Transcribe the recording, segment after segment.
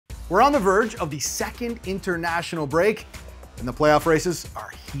We're on the verge of the second international break, and the playoff races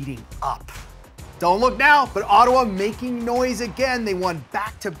are heating up. Don't look now, but Ottawa making noise again. They won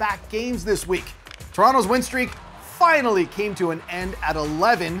back-to-back games this week. Toronto's win streak finally came to an end at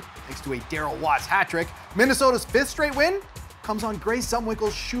 11, thanks to a Darryl Watts hat trick. Minnesota's fifth straight win comes on Grace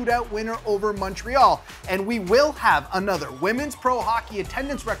Zumwinkle's shootout winner over Montreal. And we will have another women's pro hockey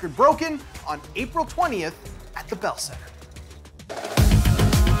attendance record broken on April 20th at the Bell Center.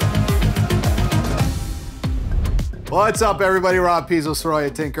 What's up, everybody? Rob Pizzo, Saroya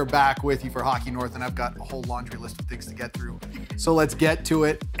Tinker back with you for Hockey North, and I've got a whole laundry list of things to get through. So let's get to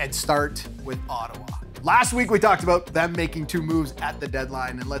it and start with Ottawa. Last week we talked about them making two moves at the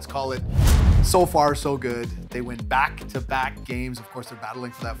deadline, and let's call it so far so good. They win back-to-back games. Of course, they're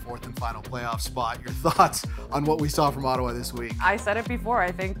battling for that fourth and final playoff spot. Your thoughts on what we saw from Ottawa this week? I said it before.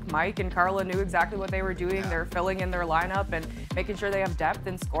 I think Mike and Carla knew exactly what they were doing. Yeah. They're filling in their lineup and making sure they have depth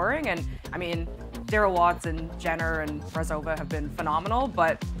in scoring. And I mean, Darryl Watts and Jenner and Razova have been phenomenal,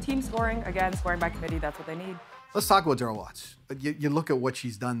 but team scoring, again, scoring by committee, that's what they need. Let's talk about Darryl Watts. You look at what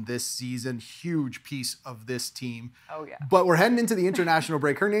she's done this season, huge piece of this team. Oh, yeah. But we're heading into the international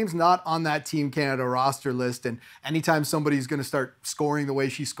break. Her name's not on that Team Canada roster list, and anytime somebody's going to start scoring the way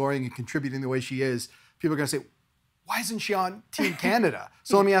she's scoring and contributing the way she is, people are going to say, why isn't she on Team Canada?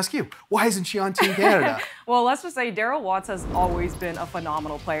 So let me ask you, why isn't she on Team Canada? Well, let's just say Darryl Watts has always been a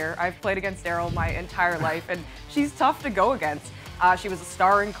phenomenal player. I've played against Darryl my entire life, and she's tough to go against. She was a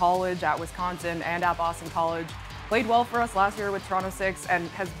star in college at Wisconsin and at Boston College. Played well for us last year with Toronto 6 and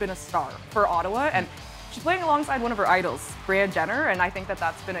has been a star for Ottawa. And she's playing alongside one of her idols, Brianne Jenner, and I think that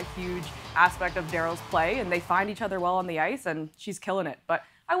that's been a huge aspect of Darryl's play, and they find each other well on the ice, and she's killing it. But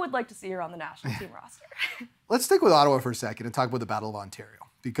I would like to see her on the national team roster. Let's stick with Ottawa for a second and talk about the Battle of Ontario,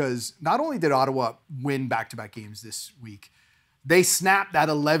 because not only did Ottawa win back-to-back games this week, they snapped that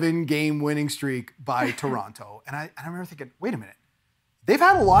 11-game winning streak by Toronto. And I remember thinking, wait a minute. They've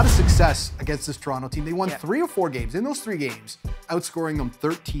had a lot of success against this Toronto team. They won 3 or 4 games. In those 3 games, outscoring them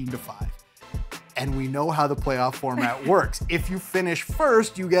 13-5. And we know how the playoff format works. If you finish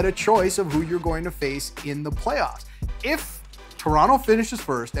first, you get a choice of who you're going to face in the playoffs. If Toronto finishes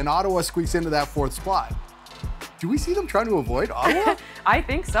first and Ottawa squeaks into that 4th spot, do we see them trying to avoid Ottawa? I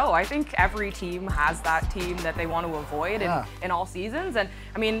think so. I think every team has that team that they want to avoid in all seasons. And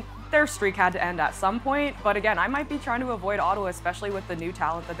I mean, their streak had to end at some point. But again, I might be trying to avoid Ottawa, especially with the new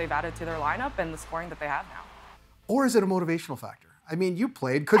talent that they've added to their lineup and the scoring that they have now. Or is it a motivational factor? I mean, you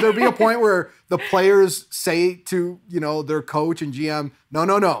played. Could there be a point where the players say to, their coach and GM,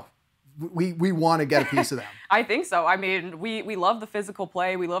 no, we want to get a piece of them? I think so. I mean, we love the physical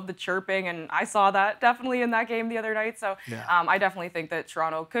play. We love the chirping, and I saw that definitely in that game the other night. So I definitely think that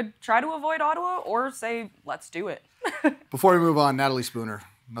Toronto could try to avoid Ottawa or say, let's do it. Before we move on, Natalie Spooner,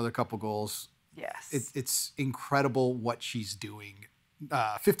 another couple goals. Yes. It's incredible what she's doing.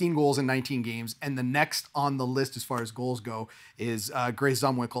 15 goals in 19 games, and the next on the list as far as goals go is Grace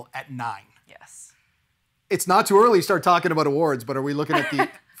Zumwinkle at 9. Yes. It's not too early to start talking about awards, but are we looking at the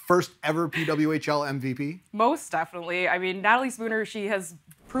first ever PWHL MVP? Most definitely. I mean, Natalie Spooner, she has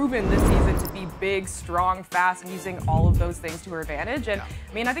proven this season to be big, strong, fast, and using all of those things to her advantage. And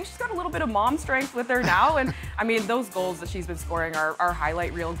I mean, I think she's got a little bit of mom strength with her now. And I mean, those goals that she's been scoring are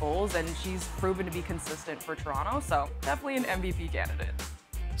highlight reel goals, and she's proven to be consistent for Toronto. So definitely an MVP candidate.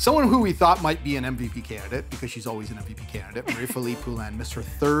 Someone who we thought might be an MVP candidate, because she's always an MVP candidate, Marie-Philippe Poulin, missed her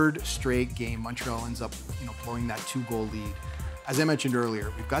 3rd straight game. Montreal ends up, blowing that 2-goal lead. As I mentioned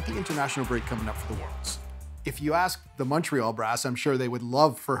earlier, we've got the international break coming up for the Worlds. If you ask the Montreal brass, I'm sure they would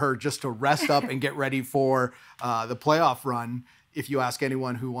love for her just to rest up and get ready for the playoff run. If you ask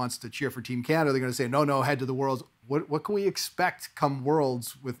anyone who wants to cheer for Team Canada, they're going to say, no, head to the Worlds. What can we expect come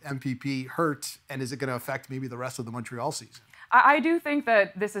Worlds with MPP hurt, and is it going to affect maybe the rest of the Montreal season? I do think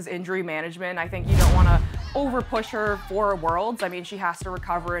that this is injury management. I think you don't want to over-push her for Worlds. I mean, she has to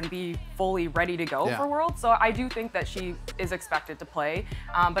recover and be fully ready to go for Worlds. So I do think that she is expected to play.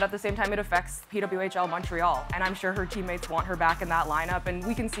 But at the same time, it affects PWHL Montreal. And I'm sure her teammates want her back in that lineup. And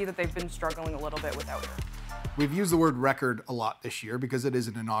we can see that they've been struggling a little bit without her. We've used the word record a lot this year because it is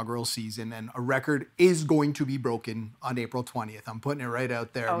an inaugural season, and a record is going to be broken on April 20th. I'm putting it right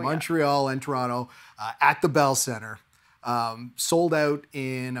out there. Montreal and Toronto at the Bell Center. Sold out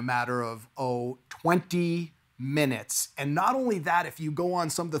in a matter of 20 minutes. And not only that, if you go on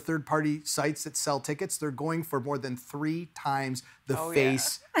some of the third-party sites that sell tickets, they're going for more than 3 times the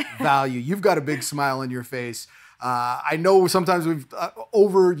face value. You've got a big smile on your face. I know sometimes we've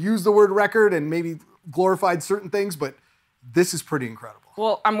overused the word record and maybe glorified certain things, but This is pretty incredible.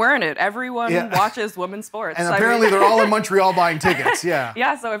 Well, I'm wearing it. Everyone watches women's sports. And apparently they're all in Montreal buying tickets. Yeah.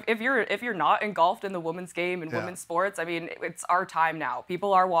 Yeah. So if you're not engulfed in the women's game and women's sports, I mean, it's our time now.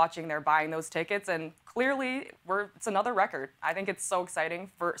 People are watching. They're buying those tickets, and clearly it's another record. I think it's so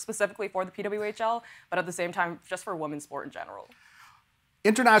exciting specifically for the PWHL, but at the same time, just for women's sport in general.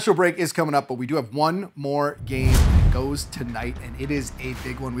 International break is coming up, but we do have one more game. It goes tonight, and it is a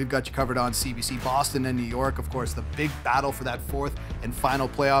big one. We've got you covered on CBC. Boston and New York, of course, the big battle for that fourth and final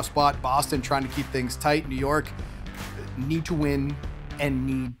playoff spot. Boston trying to keep things tight. New York need to win and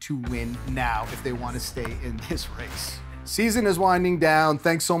need to win now if they want to stay in this race. Season is winding down.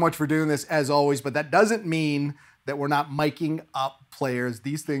 Thanks so much for doing this as always, but that doesn't mean that we're not miking up players.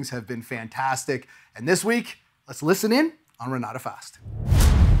 These things have been fantastic. And this week, let's listen in on Renata Fast.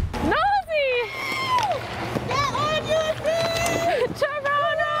 Nosy! Get on your feet!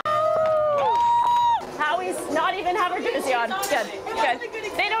 Toronto! Howie's not even have her jersey on. Good, good.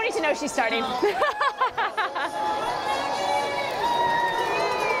 They don't need to know she's starting.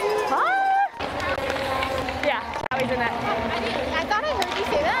 Yeah, Howie's in that. I thought I heard you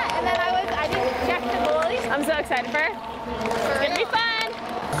say that, and then I didn't check the goalies. I'm so excited for her. It's gonna be fun.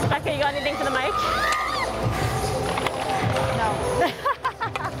 Becca, you got anything for the mic?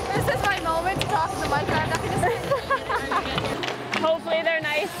 This is my moment to talk to the mic, and I'm not going to say it. Hopefully they're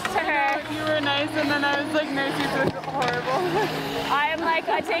nice to her. You were nice, and then I was like, no, she's horrible.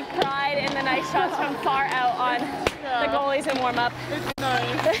 I take pride in the nice shots from far out on the goalies in warm-up. It's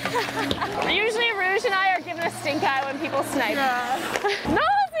nice. Usually Rouge and I are given a stink eye when people snipe. Yeah.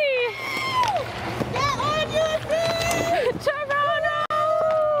 Nosy! Get on your feet! Toronto!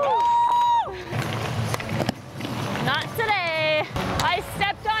 Not today. I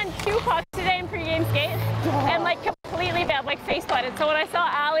stepped on 2 pucks today in pregame skate and like completely failed, like face planted. So when I saw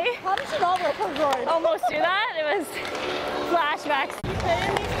Allie almost do that, it was flashbacks. You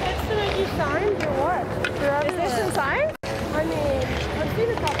paying these kids to make you signs or what? Is this some signs? I mean, I've seen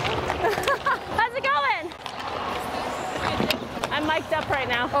a couple. How's it going? I'm mic'd up right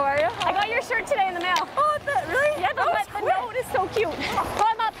now. Oh, are you? I got your shirt today in the mail. Oh, really? Yeah, the note is so cute.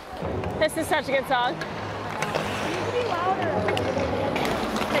 Climb up. This is such a good song. Be louder.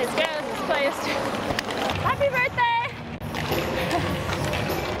 It's good. It's placed. Happy birthday!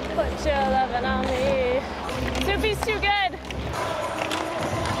 Put your lovin' on me. Soupy's too good.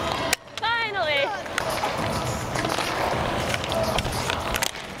 Finally.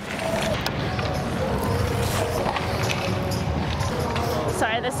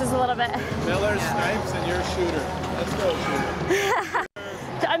 Sorry, this is a little bit. Miller snipes and you're a shooter. Let's go, shooter.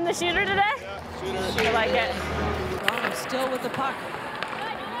 I'm the shooter today? Yeah, shooter. I like it. Still with the puck.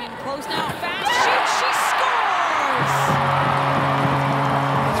 Getting close now. Fast.